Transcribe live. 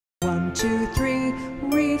1, 2, 3,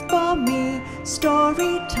 read for me.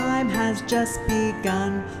 Story time has just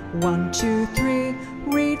begun. 1, 2, 3,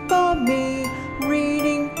 read for me.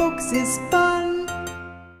 Reading books is fun.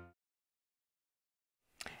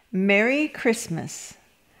 Merry Christmas,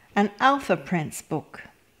 an Alphaprints book.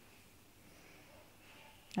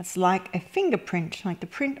 It's like a fingerprint, like the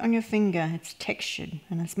print on your finger. It's textured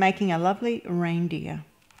and it's making a lovely reindeer.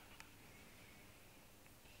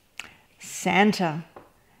 Santa.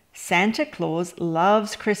 Santa Claus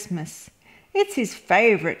loves Christmas. It's his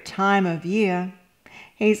favourite time of year.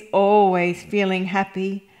 He's always feeling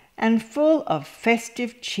happy and full of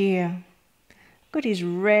festive cheer. Look at his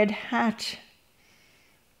red hat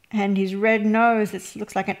and his red nose that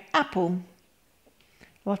looks like an apple.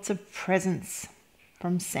 Lots of presents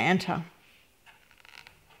from Santa.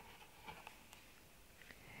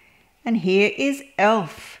 And here is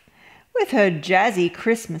Elf with her jazzy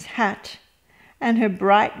Christmas hat and her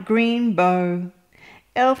bright green bow.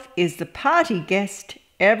 Elf is the party guest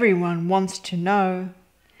everyone wants to know.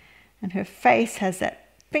 And her face has that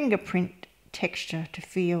fingerprint texture to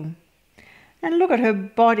feel. And look at her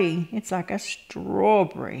body, it's like a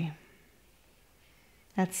strawberry.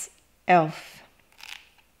 That's Elf.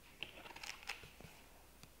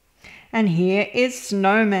 And here is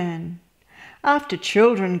Snowman. After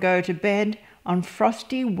children go to bed on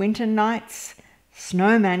frosty winter nights,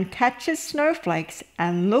 Snowman catches snowflakes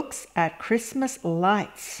and looks at Christmas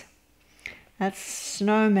lights. That's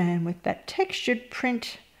Snowman with that textured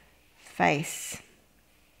print face.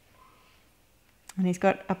 And he's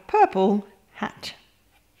got a purple hat.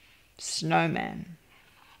 Snowman.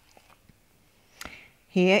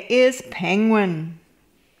 Here is Penguin.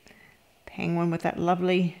 Penguin with that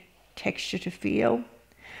lovely texture to feel.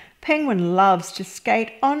 Penguin loves to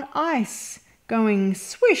skate on ice, going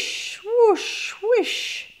swish, whoosh,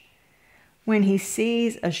 whish. When he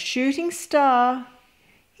sees a shooting star,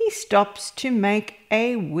 he stops to make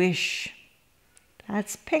a wish.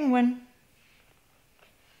 That's Penguin.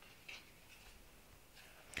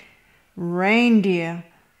 Reindeer.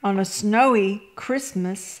 On a snowy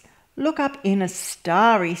Christmas, look up in a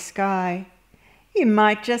starry sky. You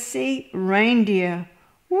might just see reindeer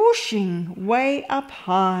whooshing way up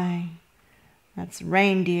high. That's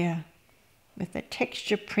reindeer with a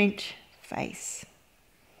texture print face.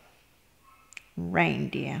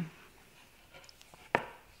 Reindeer.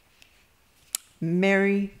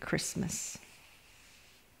 Merry Christmas.